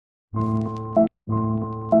The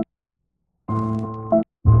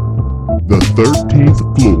 13th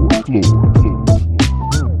floor.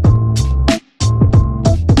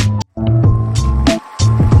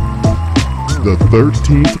 The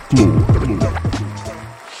 13th floor.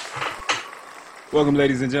 Welcome,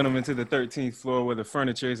 ladies and gentlemen, to the 13th floor where the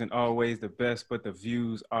furniture isn't always the best, but the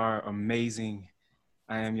views are amazing.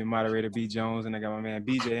 I am your moderator, B. Jones, and I got my man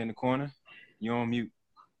BJ in the corner. You're on mute.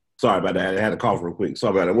 Sorry about that. I had to cough real quick.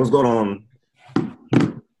 Sorry about that. What's going on?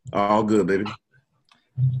 All good, baby.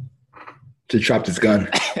 To drop this gun.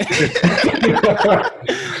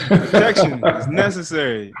 Protection is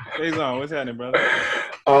necessary. Faison, what's happening, brother?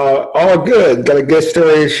 All good. Got a good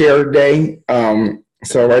story to share today.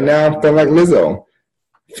 So right now I'm feeling like Lizzo.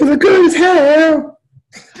 Feeling good as hell.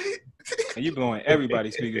 And you blowing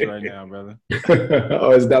everybody's speakers right now, brother.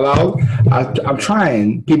 Oh, is that loud? I'm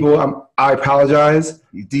trying. People, I apologize.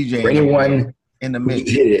 You DJ For anyone in the who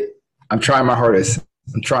mix. hit it. I'm trying my hardest.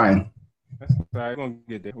 I'm trying. That's all right. We're going to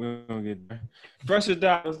get there. We're going to get there. Pressure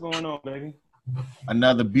Dot, what's going on, baby?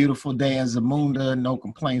 Another beautiful day in Zamunda. No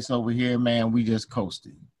complaints over here, man. We just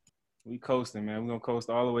coasted. We coasting, man. We're going to coast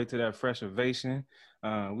all the way to that fresh ovation.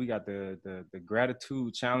 We got the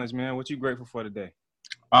gratitude challenge, man. What you grateful for today?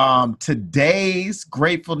 Today's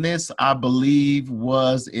gratefulness, I believe,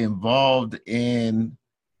 was involved in.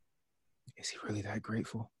 Is he really that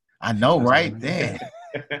grateful? I know, right? There.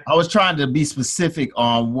 I was trying to be specific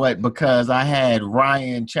on what, because I had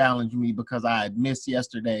Ryan challenge me because I had missed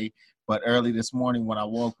yesterday, but early this morning when I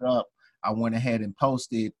woke up, I went ahead and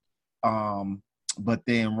posted. But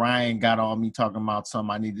then Ryan got on me talking about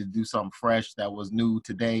something I needed to do something fresh that was new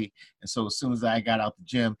today. And so as soon as I got out the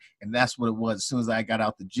gym, and that's what it was, as soon as I got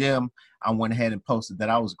out the gym, I went ahead and posted that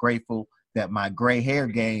I was grateful that my gray hair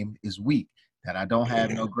game is weak, that I don't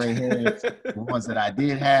have no gray hairs. The ones that I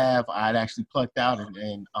did have, I'd actually plucked out.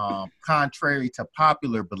 And contrary to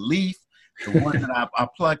popular belief, the ones that I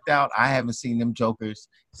plucked out, I haven't seen them jokers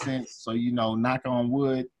since. So, knock on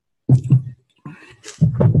wood.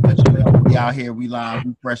 But we out here, we live,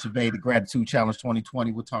 we fresh evade the Gratitude Challenge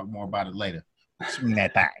 2020. We'll talk more about it later. Swing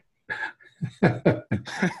that thing.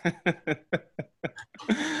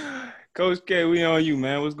 Coach K, we on you,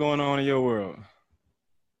 man. What's going on in your world?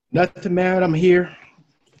 Nothing, man. I'm here.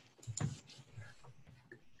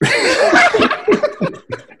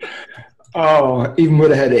 Oh, even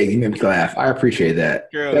with a headache, you made me laugh. I appreciate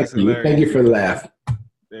that. Girl, Thank you. Thank you for the laugh.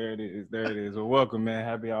 There it is. There it is. Well, welcome, man.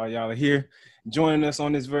 Happy all y'all are here, joining us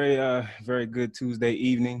on this very good Tuesday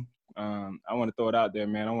evening. I want to throw it out there,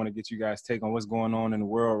 man. I want to get you guys' take on what's going on in the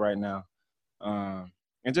world right now, and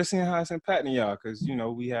just seeing how it's impacting y'all, because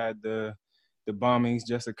we had the bombings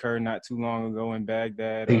just occurred not too long ago in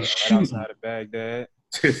Baghdad, right outside of Baghdad.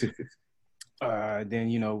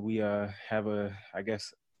 Then we have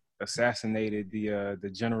assassinated the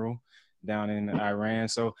general down in Iran.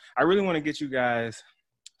 So I really want to get you guys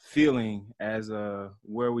feeling as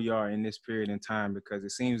where we are in this period in time, because it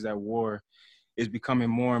seems that war is becoming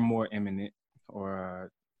more and more imminent,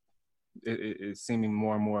 or it's seeming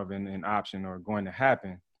more and more of an option or going to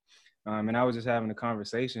happen. And I was just having a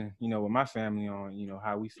conversation, with my family on,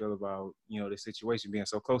 how we feel about, the situation being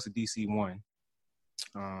so close to DC-1.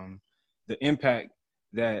 The impact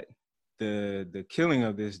that the killing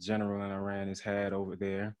of this general in Iran has had over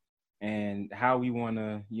there, and how we want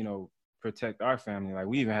to, protect our family. Like,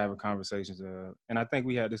 we even have conversations, and I think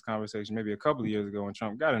we had this conversation maybe a couple of years ago when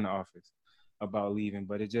Trump got in the office about leaving,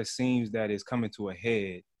 but it just seems that it's coming to a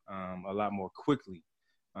head a lot more quickly.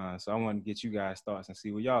 So I want to get you guys' thoughts and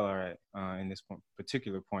see where y'all are at in this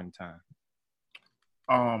particular point in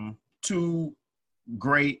time. Two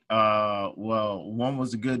great, one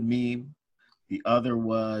was a good meme. The other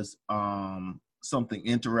was something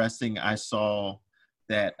interesting I saw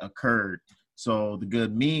that occurred. So the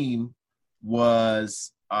good meme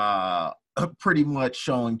was pretty much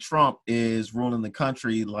showing Trump is ruling the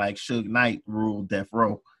country like Suge Knight ruled Death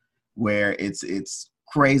Row, where it's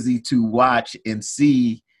crazy to watch and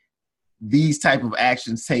see these type of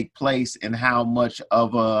actions take place, and how much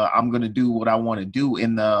of I'm going to do what I want to do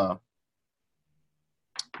in the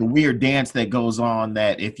weird dance that goes on,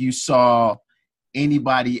 that if you saw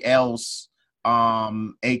anybody else,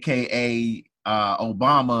 aka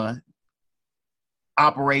Obama,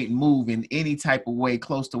 operate and move in any type of way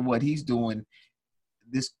close to what he's doing,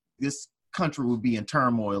 this country would be in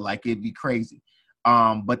turmoil. Like, it'd be crazy.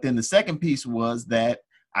 But then the second piece was that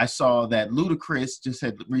I saw that Ludacris just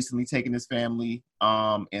had recently taken his family,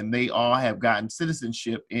 and they all have gotten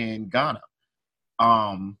citizenship in Ghana.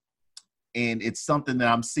 And it's something that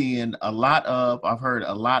I'm seeing a lot of. I've heard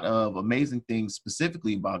a lot of amazing things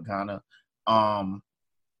specifically about Ghana.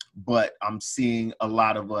 but I'm seeing a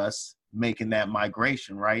lot of us making that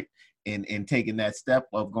migration, right? And taking that step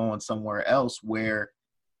of going somewhere else, where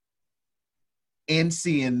in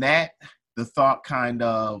seeing that, the thought kind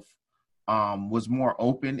of was more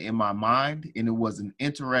open in my mind, and it was an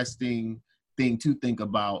interesting thing to think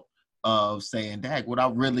about, of saying, dag, would I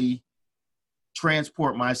really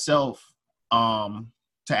transport myself to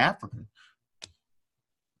Africa?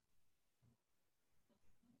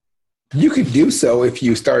 You could do so if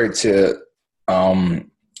you started to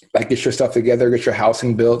like get your stuff together, get your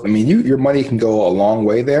housing built. I mean, your money can go a long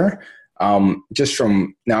way there. Just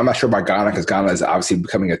from now, I'm not sure about Ghana, because Ghana is obviously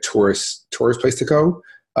becoming a tourist place to go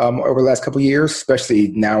over the last couple of years, especially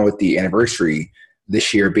now with the anniversary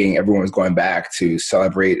this year being everyone was going back to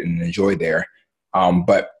celebrate and enjoy there.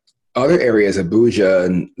 But other areas, Abuja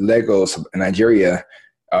and Lagos and Nigeria,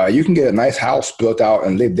 you can get a nice house built out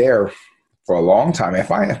and live there for a long time and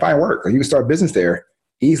find work. You can start a business there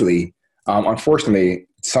easily. Unfortunately,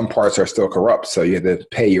 some parts are still corrupt, so you have to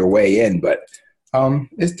pay your way in, but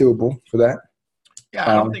it's doable for that. Yeah,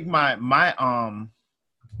 I don't think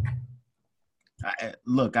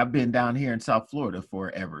look, I've been down here in South Florida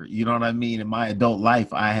forever. You know what I mean? In my adult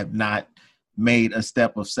life, I have not made a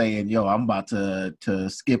step of saying, yo, I'm about to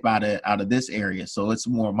skip out of this area. So it's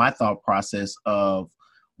more my thought process of,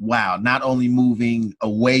 wow, not only moving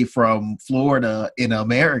away from Florida in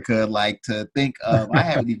America, like to think of, I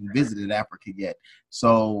haven't even visited Africa yet.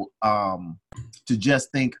 So to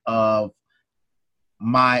just think of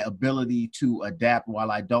my ability to adapt, while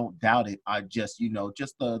I don't doubt it, I just,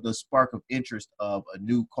 just the spark of interest of a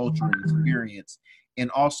new culture and experience. And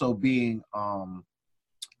also being,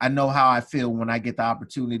 I know how I feel when I get the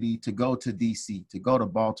opportunity to go to DC, to go to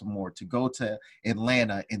Baltimore, to go to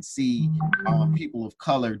Atlanta and see people of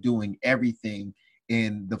color doing everything,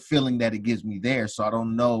 and the feeling that it gives me there. So I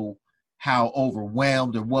don't know how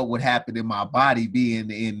overwhelmed or what would happen in my body being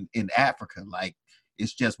in Africa. Like,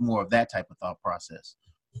 it's just more of that type of thought process.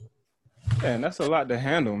 Yeah, and that's a lot to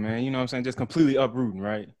handle, man. You know what I'm saying? Just completely uprooting,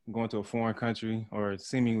 right? Going to a foreign country or a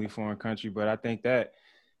seemingly foreign country. But I think that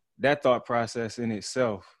thought process in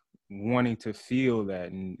itself, wanting to feel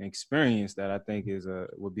that and experience that, I think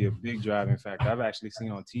would be a big driving factor. I've actually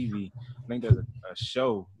seen on TV, I think there's a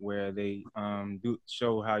show where they do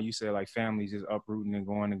show how you say like families just uprooting and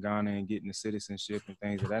going to Ghana and getting the citizenship and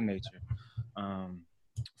things of that nature.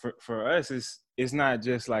 For us, it's not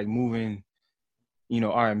just like moving,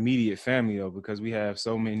 our immediate family though, because we have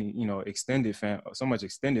so many, so much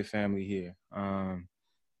extended family here.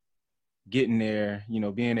 Getting there,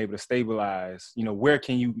 being able to stabilize, where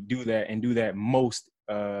can you do that and do that most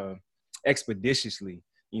expeditiously,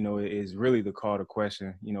 is really the call to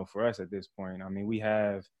question, for us at this point. I mean, we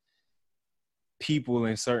have people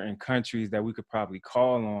in certain countries that we could probably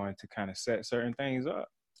call on to kind of set certain things up,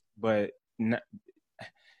 but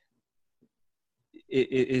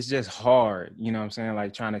it's just hard, what I'm saying?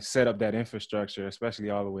 Like trying to set up that infrastructure, especially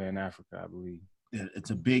all the way in Africa, I believe. It's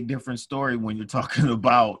a big different story when you're talking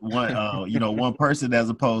about one, one person as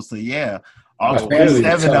opposed to, all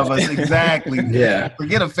 7 of us. Exactly. Yeah.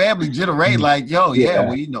 Forget a family generate. Like,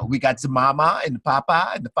 we got the mama and the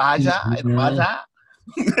papa and the faja and the faja.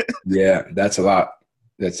 Yeah, that's a lot.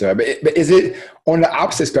 But is it on the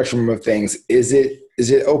opposite spectrum of things? Is it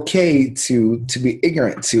okay to be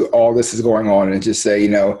ignorant to all this is going on and just say,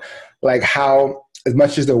 like how, as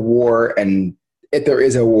much as the war, and if there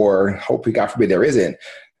is a war, hopefully God forbid there isn't,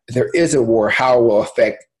 if there is a war, how it will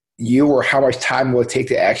affect you, or how much time will it take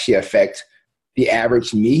to actually affect the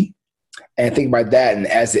average me? And think about that. And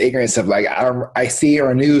as the ignorance of like, I see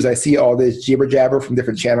on news, I see all this jibber jabber from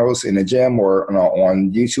different channels in the gym or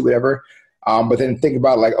on YouTube, whatever. But then think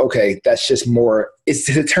about like, okay, that's just more, it's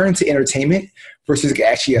to turn to entertainment versus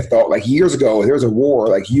actually a thought. Like years ago, there was a war,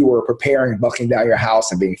 like you were preparing, buckling down your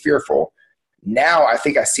house and being fearful. Now I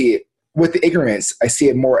think I see it with the ignorance. I see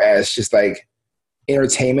it more as just like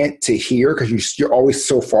entertainment to hear, because you're always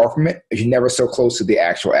so far from it, you're never so close to the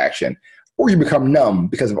actual action, or you become numb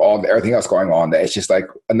because of everything else going on, that it's just like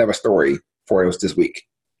another story for us this week.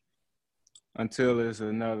 Until there's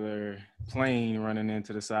another plane running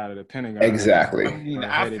into the side of the Pentagon. Exactly. I mean,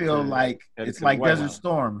 I feel like it's like Desert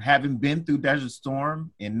Storm. Having been through Desert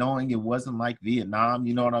Storm and knowing it wasn't like Vietnam,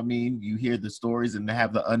 you know what I mean? You hear the stories and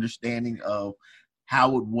have the understanding of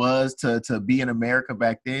how it was to be in America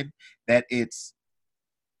back then, that it's,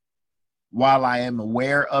 while I am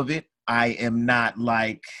aware of it, I am not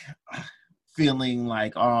like feeling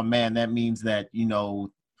like, oh man, that means that,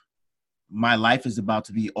 my life is about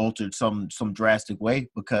to be altered some drastic way,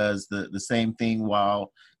 because the same thing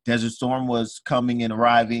while Desert Storm was coming and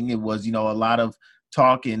arriving, it was, a lot of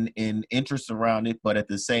talk and interest around it, but at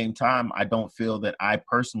the same time, I don't feel that I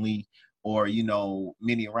personally or,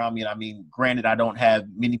 many around me. And I mean, granted, I don't have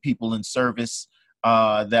many people in service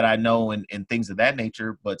that I know and things of that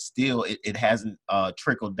nature, but still it hasn't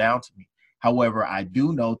trickled down to me. However, I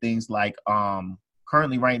do know things like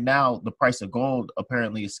currently right now, the price of gold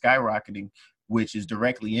apparently is skyrocketing, which is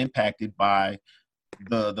directly impacted by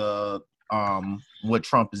the what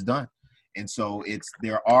Trump has done. And so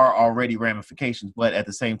there are already ramifications, but at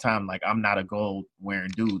the same time, like I'm not a gold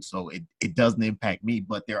wearing dude, so it doesn't impact me.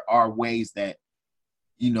 But there are ways that,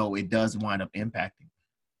 it does wind up impacting.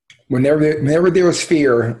 Whenever there was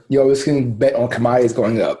fear, you always can bet on commodities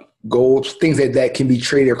going up. Gold, things like that can be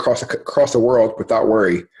traded across the world without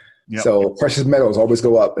worry. Yep. So precious metals always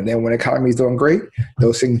go up. And then when the economy is doing great,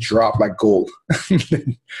 those things drop like gold.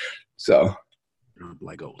 So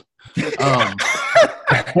like gold.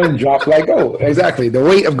 Drop like gold. Exactly. The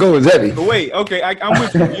weight of gold is heavy. The weight. Okay, I'm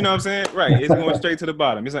with you. You know what I'm saying? Right. It's going straight to the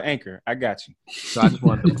bottom. It's an anchor. I got you. So I just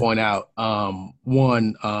wanted to point out,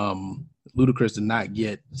 one, Ludacris did not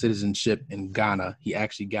get citizenship in Ghana. He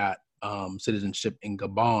actually got citizenship in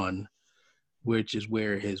Gabon, which is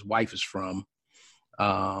where his wife is from.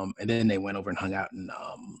 And then they went over and hung out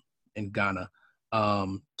in Ghana.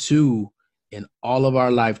 Two, in all of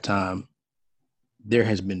our lifetime, there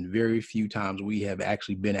has been very few times we have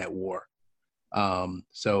actually been at war.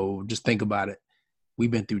 So just think about it.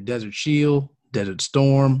 We've been through Desert Shield, Desert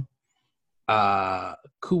Storm,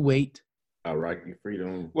 Kuwait. Iraqi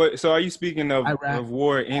freedom. What? So are you speaking of Iraq,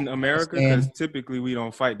 war in America? Because typically we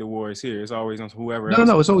don't fight the wars here. It's always on whoever else.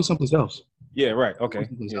 No, it's always someplace else. Yeah, right. Okay.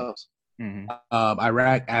 Someplace Yeah. else. Mm-hmm.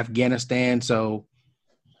 Iraq, Afghanistan. So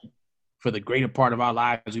for the greater part of our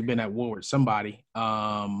lives, we've been at war with somebody.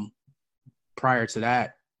 Prior to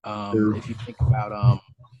that, if you think about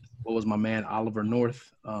what was my man Oliver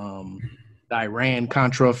North, the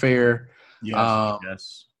Iran-Contra affair.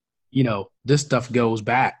 Yes. This stuff goes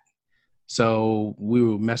back. So we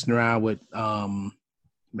were messing around with Manuel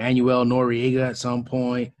Noriega at some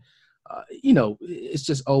point. It's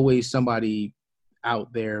just always somebody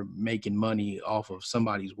out there making money off of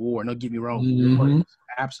somebody's war. Don't get me wrong, war is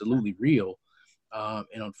absolutely real.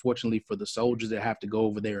 And unfortunately for the soldiers that have to go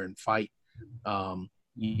over there and fight,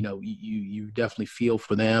 you definitely feel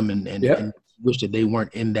for them and wish that they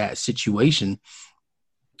weren't in that situation.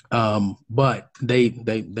 But they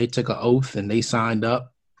took an oath and they signed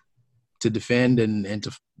up to defend and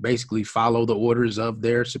to basically follow the orders of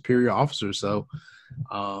their superior officers. So,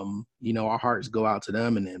 our hearts go out to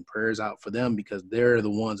them and prayers out for them because they're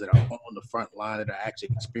the ones that are on the front line that are actually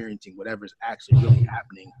experiencing whatever's actually really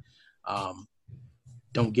happening.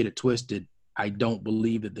 Don't get it twisted. I don't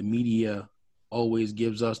believe that the media always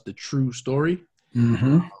gives us the true story.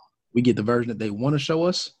 We get the version that they want to show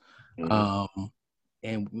us. You've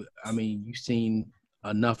seen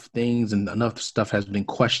enough things and enough stuff has been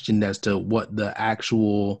questioned as to what the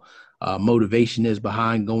actual motivation is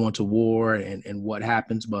behind going to war and what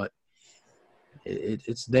happens, but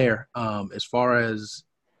it's there. As far as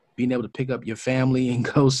being able to pick up your family and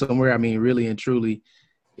go somewhere, really and truly,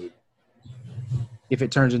 if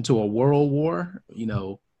it turns into a world war,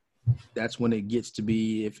 that's when it gets to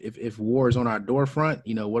be, if war is on our door front,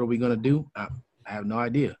 what are we going to do? I have no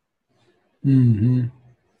idea.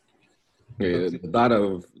 Yeah,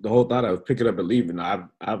 the whole thought of picking up and leaving, I've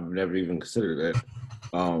never even considered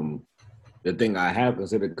that. The thing I have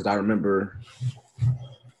considered, because I remember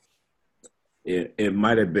it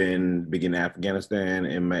might have been beginning of Afghanistan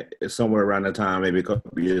and somewhere around that time, maybe a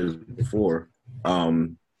couple of years before,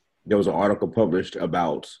 there was an article published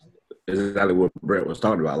about exactly what Brett was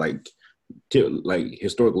talking about. Like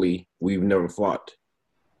historically, we've never fought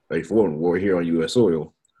a foreign war here on U.S.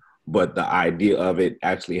 soil. But the idea of it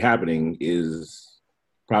actually happening is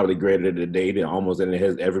probably greater today than almost than it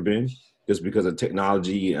has ever been, just because of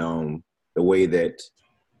technology, the way that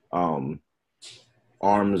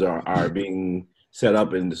arms are being set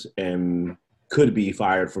up and could be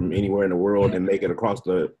fired from anywhere in the world and make it across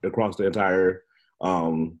the entire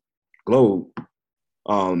globe.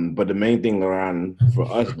 But the main thing for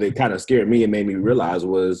us that kind of scared me and made me realize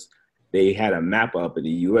was they had a map up in the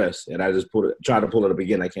U.S. and I just tried to pull it up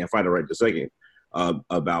again. I can't find it right this second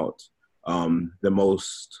about the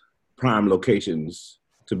most prime locations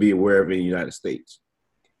to be aware of in the United States.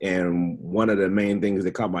 And one of the main things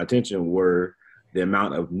that caught my attention were the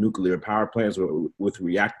amount of nuclear power plants with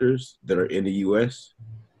reactors that are in the U.S.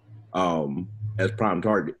 As prime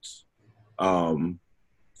targets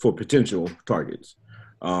for potential targets.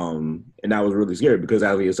 And that was really scary because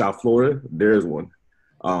out in South Florida, there's one.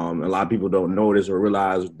 A lot of people don't notice or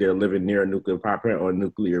realize they're living near a nuclear power plant or a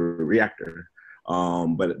nuclear reactor.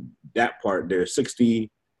 But that part, there's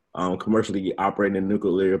 60 commercially operating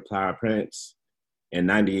nuclear power plants and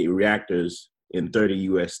 98 reactors in 30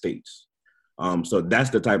 U.S. states. So that's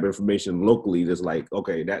the type of information locally that's like,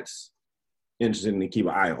 okay, that's interesting to keep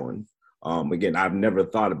an eye on. Again, I've never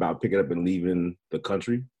thought about picking up and leaving the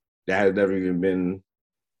country. That has never even been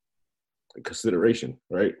a consideration,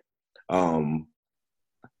 right?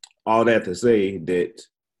 All that to say that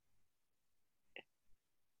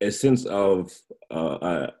a sense of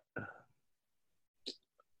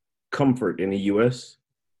comfort in the U.S.,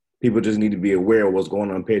 people just need to be aware of what's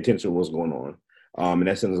going on, pay attention to what's going on. In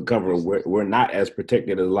that sense of cover, we're not as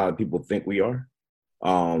protected as a lot of people think we are,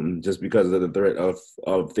 just because of the threat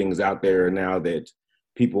of things out there now that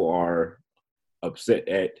people are upset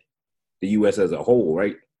at the U.S. as a whole,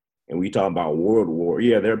 right? And we talk about world war.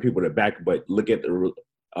 Yeah, there are people that back, but look at the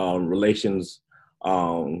relations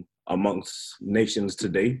amongst nations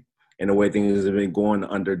today and the way things have been going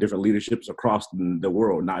under different leaderships across the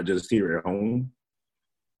world, not just here at home.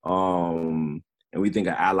 And we think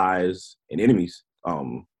of allies and enemies.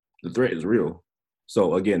 The threat is real.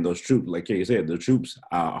 So again, those troops, like Kay said, the troops,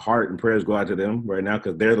 heart and prayers go out to them right now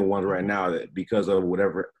because they're the ones right now that, because of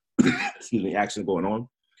whatever action going on,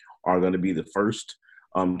 are going to be the first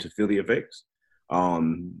to feel the effects.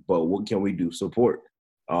 But what can we do? Support.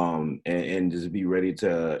 And just be ready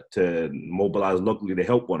to mobilize locally to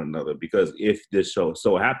help one another, because if this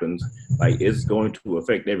so happens, like, it's going to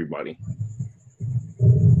affect everybody.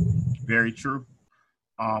 Very true.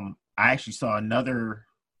 I actually saw another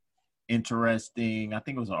interesting, I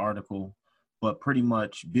think it was an article, but pretty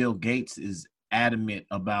much Bill Gates is adamant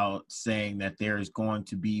about saying that there is going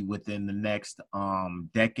to be within the next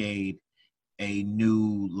decade a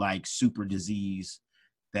new like super disease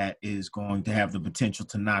that is going to have the potential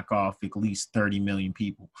to knock off at least 30 million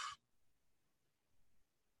people.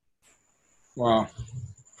 Wow.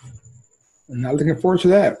 I'm not looking forward to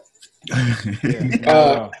that.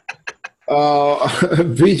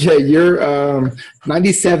 VJ, you're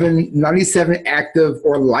 97 active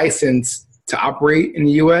or licensed to operate in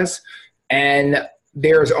the U.S. and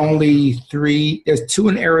there's only 3. There's 2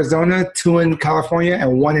 in Arizona, 2 in California,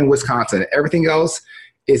 and 1 in Wisconsin. Everything else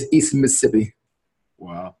is east of Mississippi.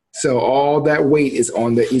 Wow. So all that weight is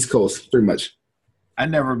on the East Coast, pretty much. I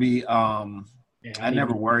never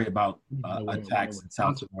worry about attacks in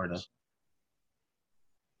South Florida.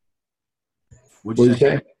 What'd you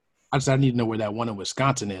say? I need to know where that one in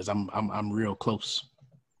Wisconsin is. I'm real close.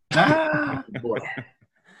 Boy.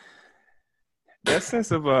 That sense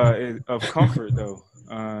of comfort, though,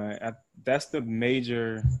 that's the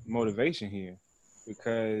major motivation here,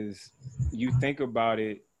 because you think about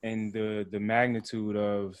it and the magnitude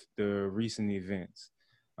of the recent events.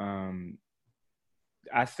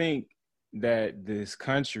 I think that this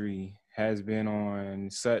country has been on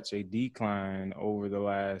such a decline over the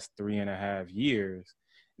last 3.5 years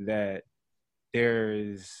that there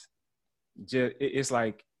is just, it's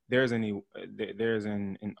like there's an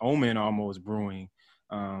omen almost brewing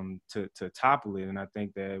to topple it. And I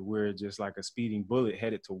think that we're just like a speeding bullet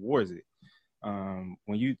headed towards it. When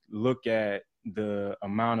you look at the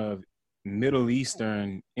amount of Middle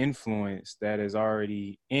Eastern influence that is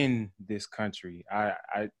already in this country, I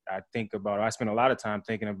think about, I spend a lot of time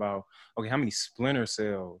thinking about, okay, how many splinter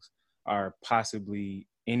cells are possibly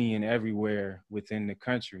any and everywhere within the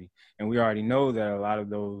country? And we already know that a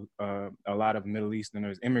lot of Middle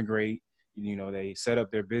Easterners immigrate. You know, they set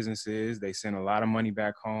up their businesses, they send a lot of money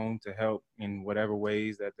back home to help in whatever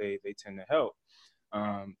ways that they tend to help.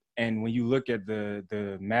 And when you look at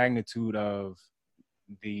the magnitude of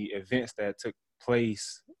the events that took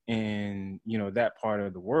place in, you know, that part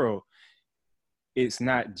of the world, it's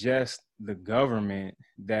not just the government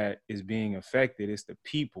that is being affected, it's the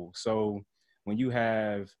people. So when you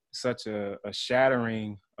have such a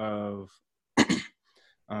shattering of,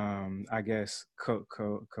 I guess,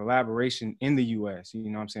 collaboration in the U.S., you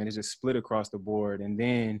know what I'm saying? It's just split across the board. And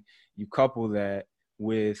then you couple that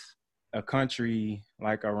with a country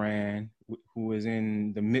like Iran, who is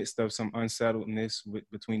in the midst of some unsettledness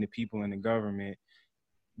between the people and the government,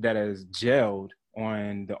 that has gelled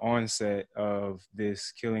on the onset of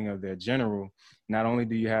this killing of their general. Not only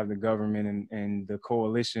do you have the government and the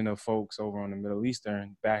coalition of folks over on the Middle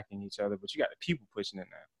Eastern backing each other, but you got the people pushing it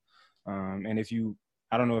now. And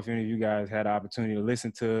I don't know if any of you guys had the opportunity to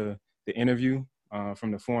listen to the interview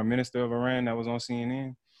from the foreign minister of Iran that was on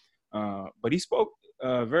CNN, but he spoke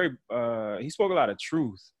he spoke a lot of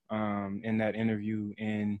truth in that interview,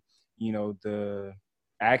 and, you know, the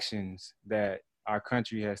actions that our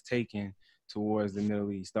country has taken towards the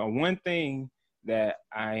Middle East. The one thing that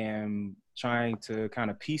I am trying to kind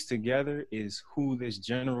of piece together is who this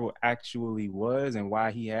general actually was and why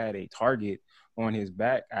he had a target on his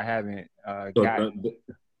back. I haven't So gotten.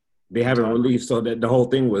 they haven't released. So that the whole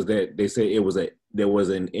thing was that they said there was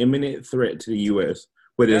an imminent threat to the U.S.,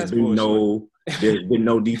 but there's been no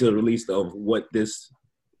detailed release of what this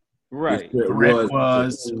Right. this Threat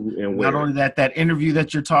was and not where. only that interview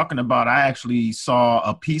that you're talking about. I actually saw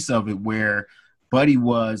a piece of it where Buddy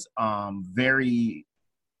was very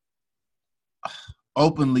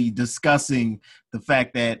openly discussing the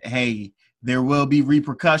fact that, hey, there will be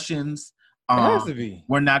repercussions. It has to be.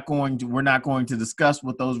 We're not going to discuss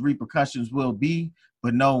what those repercussions will be,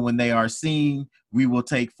 but no, when they are seen, we will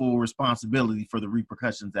take full responsibility for the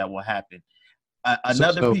repercussions that will happen.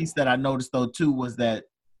 Another piece that I noticed though too was that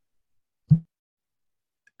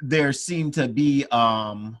there seemed to be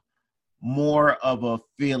more of a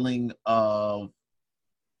feeling of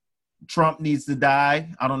Trump needs to die.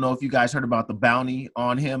 I don't know if you guys heard about the bounty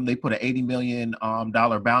on him. They put an $80 million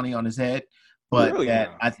bounty on his head, but Really?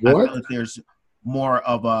 I feel that there's more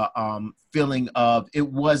of a feeling of it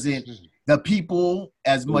wasn't the people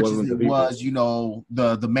as much as it was, you know,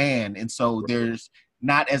 the man. And so there's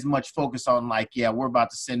not as much focus on like, yeah, we're about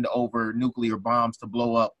to send over nuclear bombs to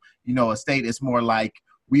blow up, you know, a state. It's more like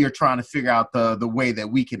we are trying to figure out the way that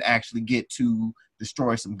we can actually get to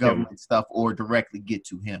destroy some government stuff or directly get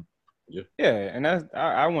to him. Yeah, and that's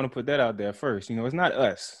I want to put that out there first. You know, it's not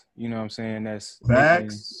us. You know what I'm saying? That's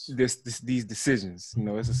Facts. making these decisions. You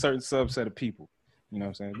know, it's a certain subset of people. You know what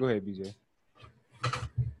I'm saying? Go ahead, BJ.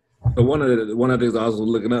 So one of the things I was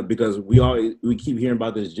looking up, because we keep hearing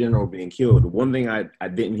about this general being killed. One thing I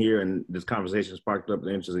didn't hear, and this conversation sparked up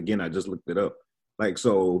the interest again. I just looked it up. Like,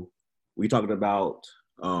 so we talked about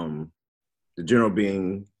the general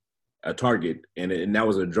being a target, and that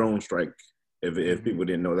was a drone strike. If people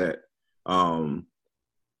didn't know that.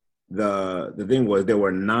 The thing was there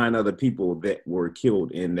were 9 other people that were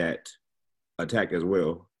killed in that attack as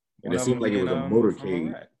well, and it seemed like it was a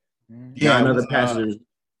motorcade. Yeah,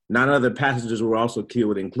 9 other passengers were also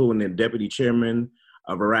killed, including the deputy chairman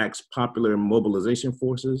of Iraq's Popular Mobilization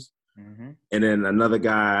Forces, and then another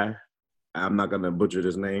guy, I'm not gonna butcher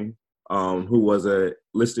his name, who was a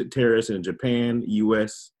listed terrorist in Japan,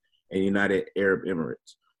 U.S., and United Arab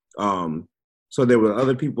Emirates. So there were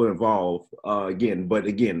other people involved again,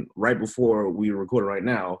 right before we recorded right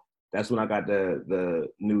now, that's when I got the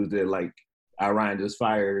news that like Iran just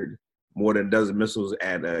fired more than a dozen missiles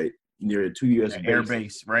at near 2 U.S. air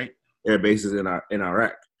base, right? Air bases in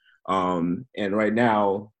Iraq. And right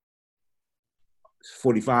now,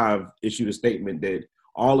 45 issued a statement that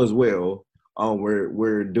all is well.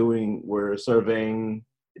 We're surveying.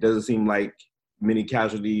 It doesn't seem like many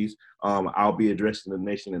casualties. I'll be addressing the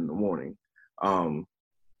nation in the morning.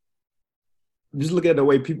 Just look at the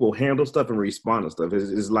way people handle stuff and respond to stuff.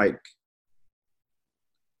 It's like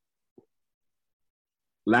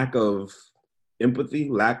lack of empathy,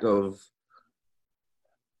 lack of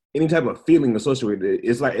any type of feeling associated with it.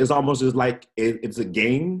 It's almost just like it's a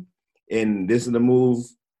game, and this is the move.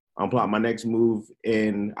 I'm plotting my next move,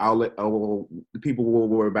 and the people will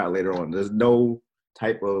worry about later on. There's no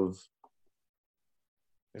type of.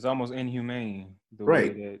 It's almost inhumane.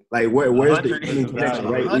 Right. Like where's the connection,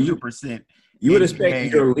 right? 100%. You would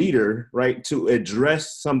expect your leader, right, to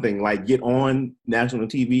address something like get on national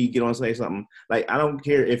TV, get on, say something. Like, I don't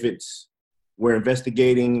care if we're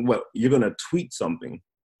investigating what you're gonna tweet something.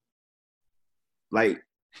 Like,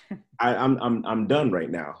 I'm done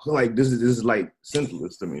right now. Like this is like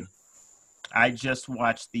senseless to me. I just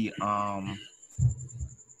watched the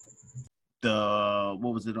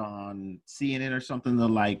what was it on CNN or something?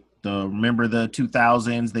 Remember the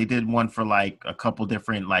 2000s? They did one for like a couple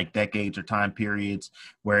different like decades or time periods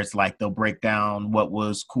where it's like they'll break down what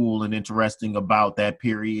was cool and interesting about that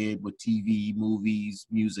period with TV, movies,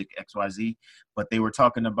 music, XYZ. But they were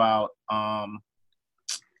talking about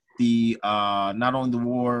the not only the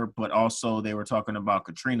war, but also they were talking about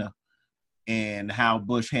Katrina and how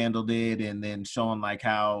Bush handled it, and then showing like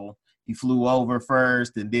how he flew over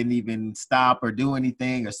first and didn't even stop or do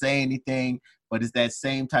anything or say anything. But it's that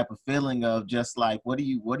same type of feeling of just like, what are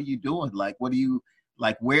you doing? Like,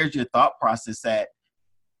 where's your thought process at?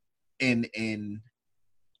 And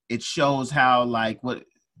it shows how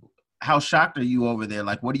how shocked are you over there?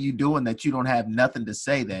 Like, what are you doing that you don't have nothing to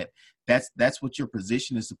say? That's what your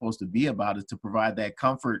position is supposed to be about, is to provide that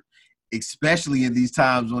comfort, especially in these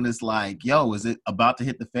times when it's like, yo, is it about to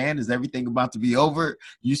hit the fan? Is everything about to be over?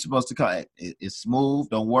 You're supposed to come. It's smooth.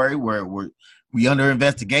 Don't worry. We under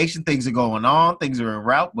investigation. Things are going on. Things are en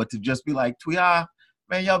route. But to just be like, Tuya,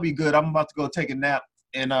 man, y'all be good. I'm about to go take a nap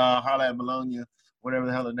and holler at Bologna. whatever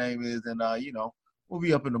the hell her name is, and we'll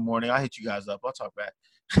be up in the morning. I'll hit you guys up. I'll talk back.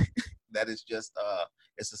 That is just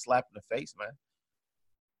it's a slap in the face, man.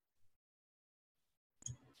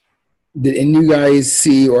 Did any of you guys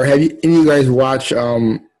see, or have any of you guys watch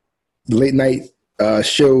late night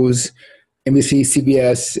shows, NBC,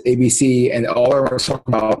 CBS, ABC, and all are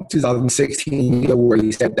talking about 2016, where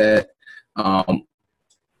he said that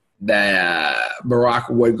Barack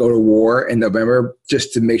would go to war in November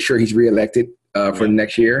just to make sure he's reelected for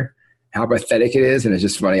next year. How pathetic it is, and it's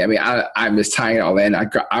just funny. I mean, I'm just tying it all in.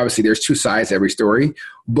 Obviously, there's two sides to every story,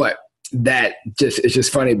 but it's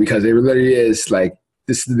just funny because it literally is like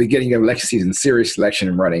this is the beginning of election season, serious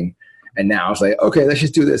election running, and now it's like, okay, let's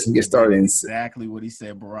just do this and get started. Exactly what he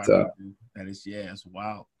said, Barack. That is, it's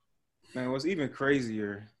wild. Man, what's even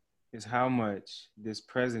crazier is how much this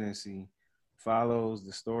presidency follows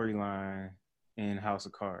the storyline in House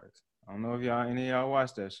of Cards. I don't know if any of y'all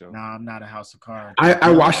watched that show. No, I'm not a House of Cards.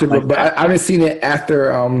 I watched it, but I haven't seen it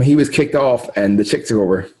after he was kicked off and the chick took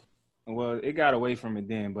over. Well, it got away from it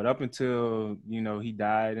then, but up until he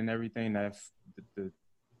died and everything, I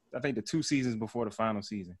think the 2 seasons before the final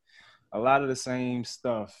season, a lot of the same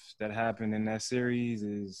stuff that happened in that series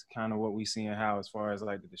is kind of what we see in how, as far as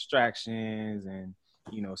like the distractions and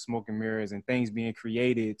smoke and mirrors and things being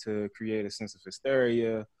created to create a sense of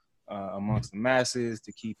hysteria amongst the masses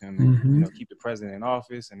to keep him, keep the president in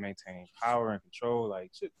office and maintain power and control.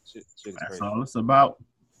 Like shit is crazy. That's all it's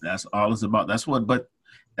about. That's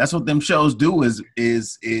what them shows do is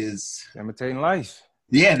imitating life.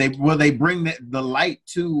 Yeah, they bring the light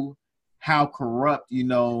to how corrupt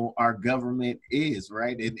our government is,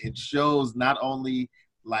 right? It shows not only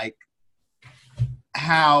like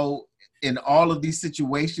how in all of these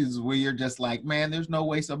situations where you're just like, man, there's no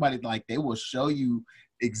way somebody like they will show you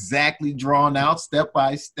exactly drawn out step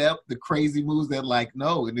by step the crazy moves that like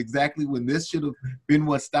no, and exactly when this should have been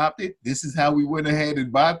what stopped it. This is how we went ahead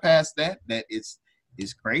and bypassed that. That is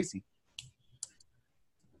crazy.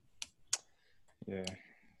 Yeah,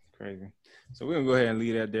 crazy. So we're gonna go ahead and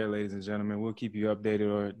leave that there, ladies and gentlemen. We'll keep you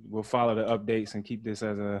updated, or we'll follow the updates and keep this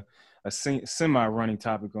as a semi-running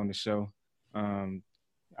topic on the show.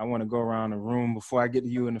 I want to go around the room before I get to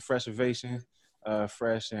you in the Fresh Ovation,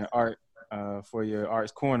 Fresh and Art, for your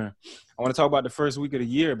Arts Corner. I want to talk about the first week of the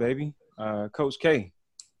year, baby. Coach K,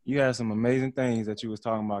 you had some amazing things that you was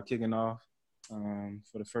talking about kicking off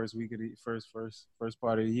for the first week of the first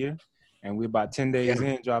part of the year, and we're about 10 days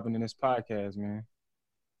in dropping in this podcast, man.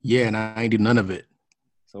 Yeah, and I ain't do none of it.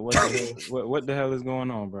 So what the hell is going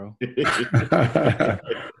on, bro?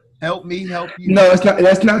 Help me, help you. No,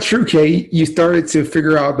 that's not true, Kay. You started to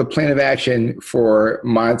figure out the plan of action for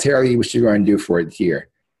monetarily what you're going to do for the year.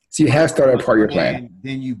 So you have started a part of your plan.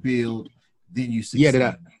 Then you build, then you succeed.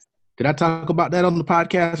 Yeah, did I talk about that on the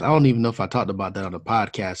podcast? I don't even know if I talked about that on the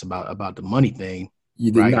podcast about the money thing.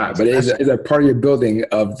 You did not, but it's a part of your building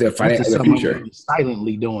of the financial future.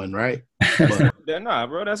 Silently doing, right? But, nah,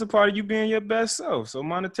 bro, that's a part of you being your best self. So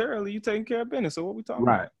monetarily, you taking care of business. So what we talking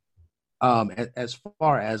about? As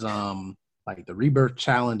far as like the Rebirth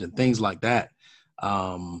Challenge and things like that,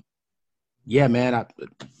 yeah, man.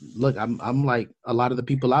 I'm like a lot of the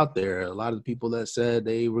people out there. A lot of the people that said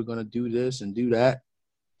they were gonna do this and do that.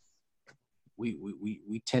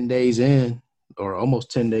 We 10 days in, or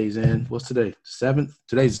almost 10 days in. What's today? 7th.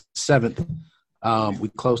 Today's 7th. We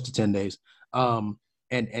close to 10 days. And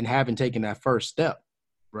haven't taken that first step,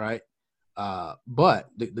 right? But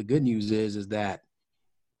the good news is that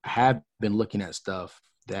I have been looking at stuff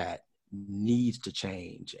that needs to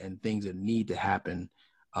change and things that need to happen.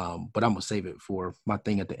 But I'm gonna save it for my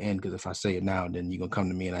thing at the end, because if I say it now, then you're gonna come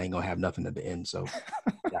to me and I ain't gonna have nothing at the end. So,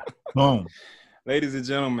 yeah. Boom. Ladies and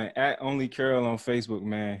gentlemen, at Only Carol on Facebook,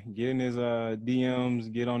 man. Get in his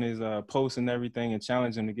DMs, get on his posts and everything, and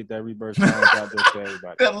challenge him to get that Rebirth Challenge out there to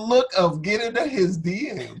everybody. The look of getting to his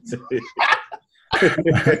DMs.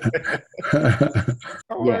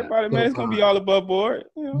 All right, buddy, man. It's gonna be all above board.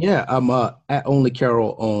 Yeah, I'm at Only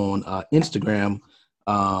Carol on Instagram.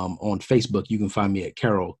 On Facebook, you can find me at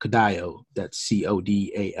Carol Cadallo. That's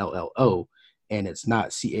Codallo, and it's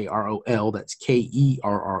not Carol. That's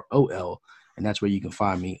Kerrol. And that's where you can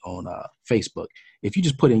find me on Facebook. If you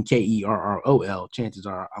just put in Kerrol, chances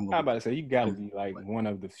are I'm going to. I'm about to say, you got to be like one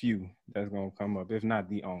of the few that's going to come up, if not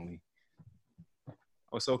the only. I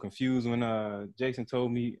was so confused when Jason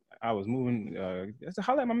told me I was moving. I said,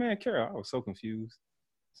 holla at my man Carol. I was so confused.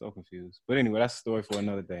 But anyway, that's a story for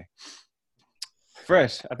another day.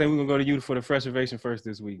 Fresh, I think we're going to go to you for the Fresh Ovation first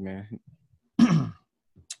this week, man.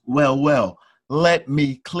 Well, let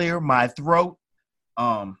me clear my throat.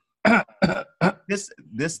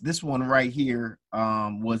 This one right here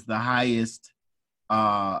was the highest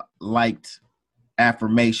liked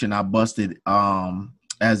affirmation I busted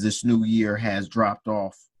as this new year has dropped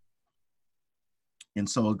off. And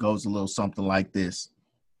so it goes a little something like this.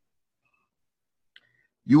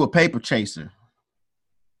 You a paper chaser.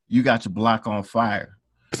 You got your block on fire.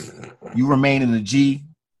 You remain in the G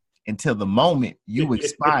until the moment you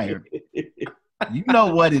expire. You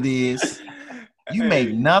know what it is. You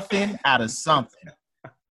make nothing out of something.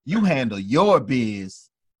 You handle your biz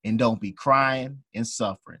and don't be crying and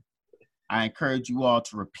suffering. I encourage you all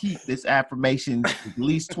to repeat this affirmation at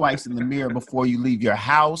least twice in the mirror before you leave your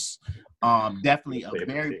house. Definitely a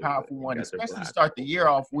very powerful one, especially to start the year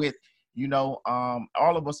off with. You know,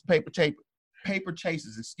 all of us paper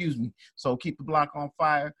chasers, excuse me. So keep the block on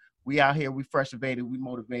fire. We out here, we fresh evaded, we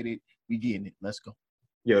motivated, we getting it. Let's go.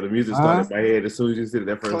 Yo, the music started in my head as soon as you said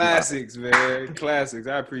that first. Classics, man. Classics.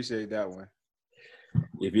 I appreciate that one.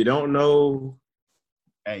 If you don't know,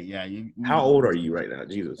 hey, yeah, how old are you right now?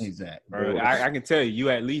 Jesus. Exactly. Bro, I can tell you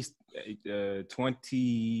at least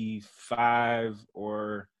 25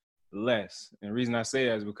 or less. And the reason I say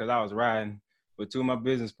that is because I was riding with two of my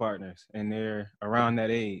business partners, and they're around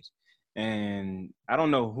that age. And I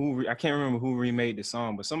don't know I can't remember who remade the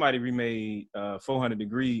song, but somebody remade 400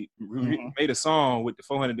 Degrees, made a song with the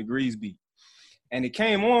 400 Degrees beat. And it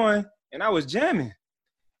came on, and I was jamming.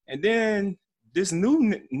 And then this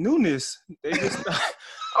newness, they just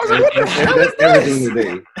I was like, what the hell is everything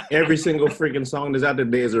today. Every single freaking song that's out there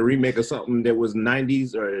today is a remake of something that was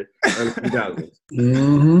 90s or 2000s.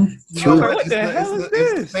 Mm-hmm. So like, what the hell is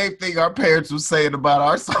this? It's the same thing our parents were saying about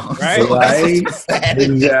our songs. Right? So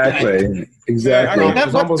Exactly.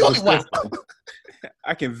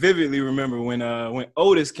 I can vividly remember when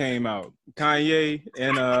Otis came out, Kanye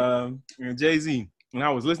and Jay-Z, when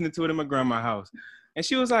I was listening to it in my grandma's house. And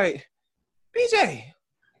she was like, BJ,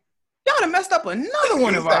 y'all done messed up another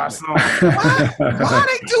one of our songs. Why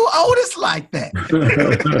they do Otis like that?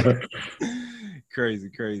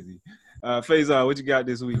 Crazy. Faisal, what you got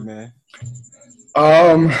this week, man?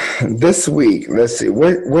 This week, let's see.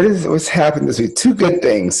 What's happened this week? Two good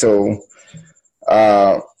things. So,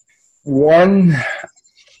 one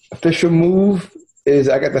official move is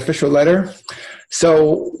I got the official letter.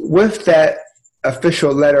 So with that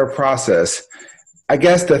official letter process, I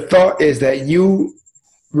guess the thought is that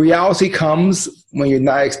reality comes when you're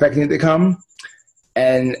not expecting it to come.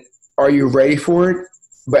 And are you ready for it?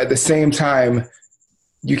 But at the same time,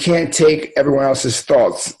 you can't take everyone else's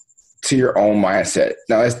thoughts to your own mindset.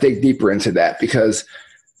 Now let's dig deeper into that, because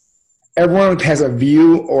everyone has a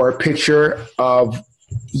view or a picture of,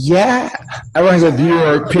 everyone has a view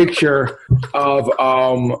or a picture of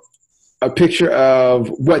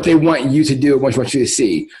what they want you to do, what they want you to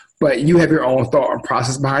see. But you have your own thought and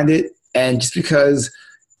process behind it. And just because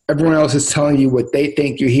everyone else is telling you what they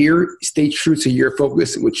think you hear, stay true to your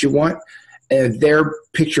focus and what you want. And if their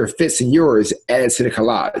picture fits in yours, add it to the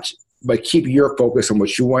collage. But keep your focus on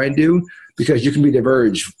what you want to do, because you can be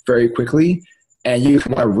diverged very quickly, and you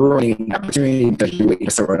can want to ruin the opportunity because you're waiting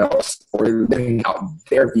for someone else or living out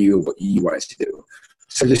their view of what you want to do.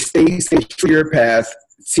 So just stay true to your path,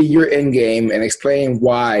 see your end game, and explain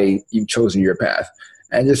why you've chosen your path.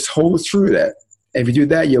 And just hold true to that. And if you do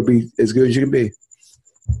that, you'll be as good as you can be.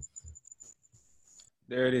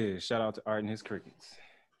 There it is. Shout out to Art and his crickets.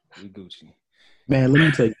 We Gucci. Man, let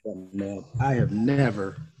me tell you something, man. I have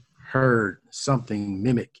never heard something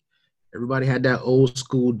mimic. Everybody had that old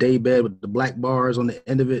school day bed with the black bars on the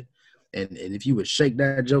end of it. And if you would shake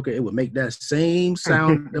that joker, it would make that same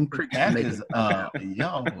sound them crickets That make. is,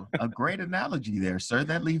 a great analogy there, sir.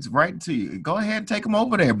 That leads right to you. Go ahead and take them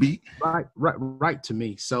over there, B. Right to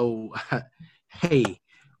me. So, hey,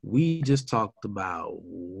 we just talked about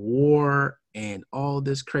war and all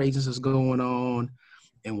this craziness is going on.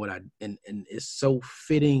 And and it's so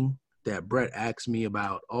fitting that Brett asked me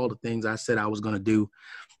about all the things I said I was going to do.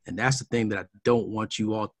 And that's the thing that I don't want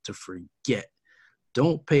you all to forget.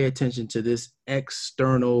 Don't pay attention to this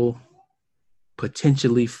external,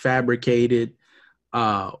 potentially fabricated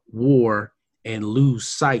war and lose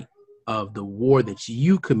sight of the war that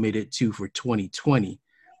you committed to for 2020,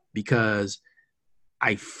 because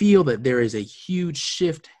I feel that there is a huge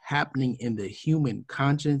shift happening in the human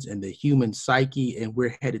conscience and the human psyche, and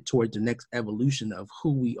we're headed towards the next evolution of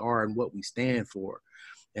who we are and what we stand for.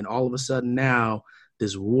 And all of a sudden now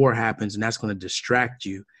this war happens, and that's going to distract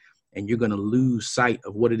you, and you're going to lose sight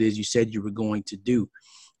of what it is you said you were going to do.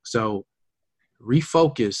 So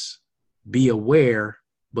refocus, be aware,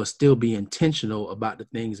 but still be intentional about the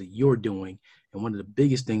things that you're doing. And one of the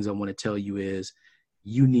biggest things I want to tell you is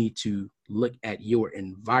you need to look at your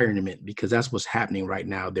environment, because that's what's happening right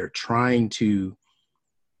now. They're trying to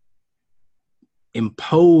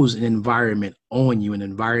impose an environment on you, an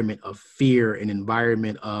environment of fear, an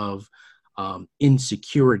environment of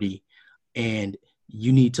insecurity. And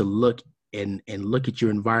you need to look at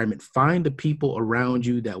your environment, find the people around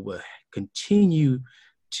you that will continue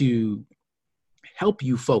to help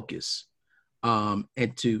you focus,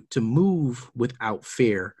 and to move without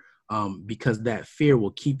fear, because that fear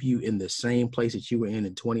will keep you in the same place that you were in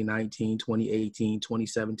 2019, 2018,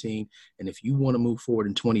 2017. And if you want to move forward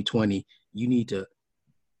in 2020, you need to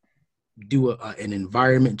do an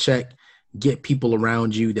environment check, get people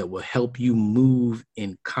around you that will help you move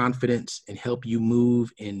in confidence and help you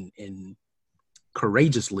move in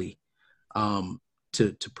courageously,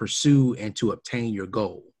 to pursue and to obtain your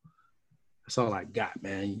goal. That's all I got,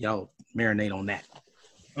 man. Y'all marinate on that.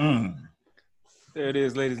 There it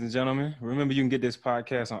is, ladies and gentlemen. Remember, you can get this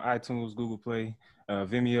podcast on iTunes, Google Play,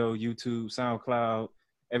 Vimeo, YouTube, SoundCloud,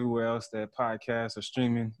 everywhere else that podcasts are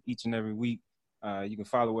streaming each and every week. You can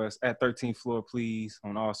follow us at 13th Floor, please,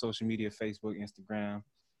 on all social media, Facebook, Instagram.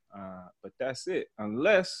 But that's it,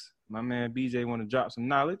 unless my man BJ want to drop some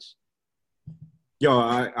knowledge. Yo,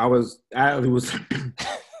 I was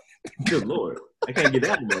good Lord, I can't get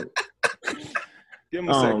that one. Give him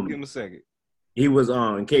a second. He was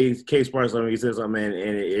on K Sparks. He said something, and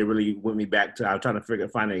it really went me back to. I was trying to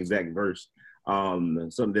find the exact verse.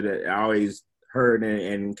 Something that I always heard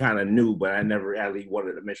and kind of knew, but I never actually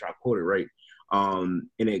wanted to make sure I quoted right. And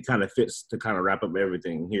it kind of fits to kind of wrap up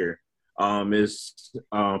everything here. It's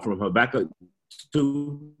from Habakkuk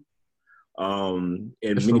 2. And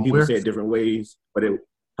It's many from people where? say it different ways, but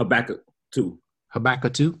Habakkuk 2.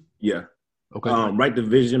 Habakkuk 2? Yeah. Okay. Write the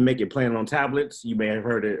vision, make it plain on tablets. You may have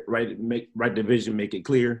heard it. Write the vision, make it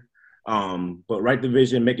clear. But write the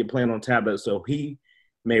vision, make it plain on tablets, so he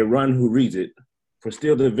may run who reads it. For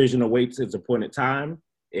still the vision awaits its appointed time.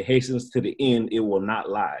 It hastens to the end. It will not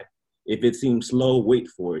lie. If it seems slow, wait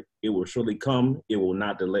for it. It will surely come. It will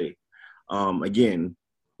not delay. Again,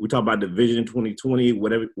 we talk about the Vision 2020,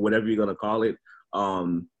 whatever you're gonna call it.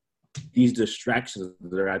 These distractions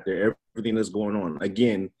that are out there, everything that's going on.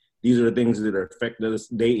 Again, these are the things that are affecting us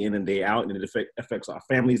day in and day out, and it affects our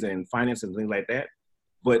families and finance and things like that.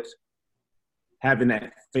 But having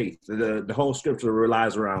that faith, the whole scripture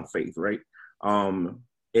relies around faith, right?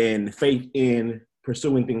 And faith in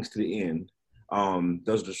pursuing things to the end.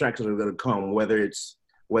 Those distractions are going to come, whether it's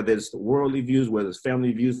worldly views, whether it's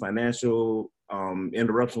family views, financial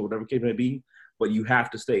interruptions, whatever case may be. But you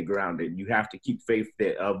have to stay grounded. You have to keep faith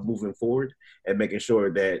of moving forward and making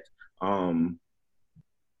sure that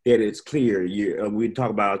that it's clear. We talk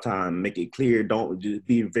about all the time, make it clear. Don't just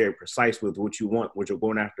be very precise with what you want, what you're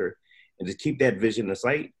going after, and just keep that vision in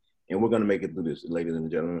sight. And we're going to make it through this, ladies and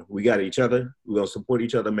gentlemen. We got each other. We're going to support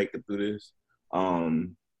each other, make it through this.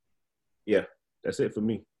 Yeah, that's it for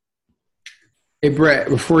me. Hey, Brett,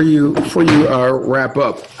 before you wrap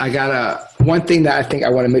up, I got one thing that I think I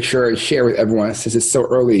want to make sure and share with everyone since it's so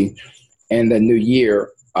early in the new year.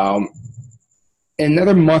 In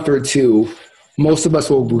another month or two, most of us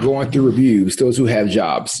will be going through reviews, those who have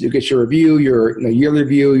jobs. You get your review, your yearly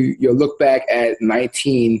review, you'll look back at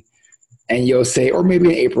 19 and you'll say, or maybe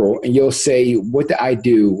in April, and you'll say, what did I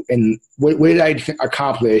do? And what did I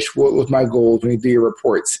accomplish? What was my goals when you do your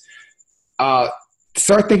reports?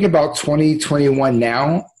 Start thinking about 2021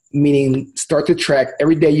 now, meaning start to track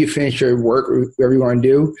every day you finish your work or whatever you want to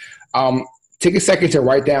do. Take a second to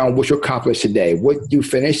write down what you accomplished today, what you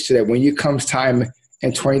finished, so that when it comes time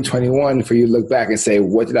in 2021 for you to look back and say,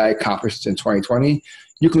 what did I accomplish in 2020?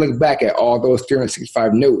 You can look back at all those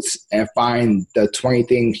 365 notes and find the 20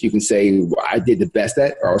 things you can say, well, I did the best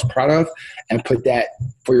at or I was proud of, and put that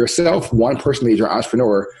for yourself. One, personally, as you're an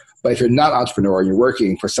entrepreneur. But if you're not an entrepreneur and you're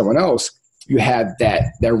working for someone else, you have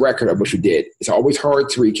that record of what you did. It's always hard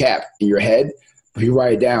to recap in your head, but if you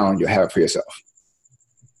write it down, you'll have it for yourself.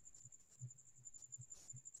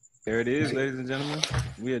 There it is, ladies and gentlemen.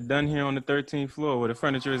 We are done here on the 13th floor, where the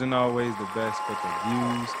furniture isn't always the best, but the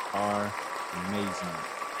views are amazing.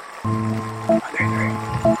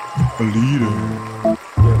 A leader.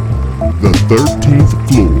 The 13th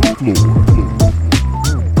floor.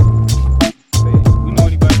 Hey, we know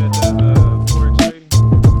anybody that does Forex trading?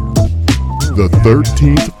 The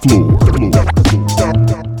 13th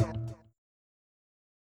floor.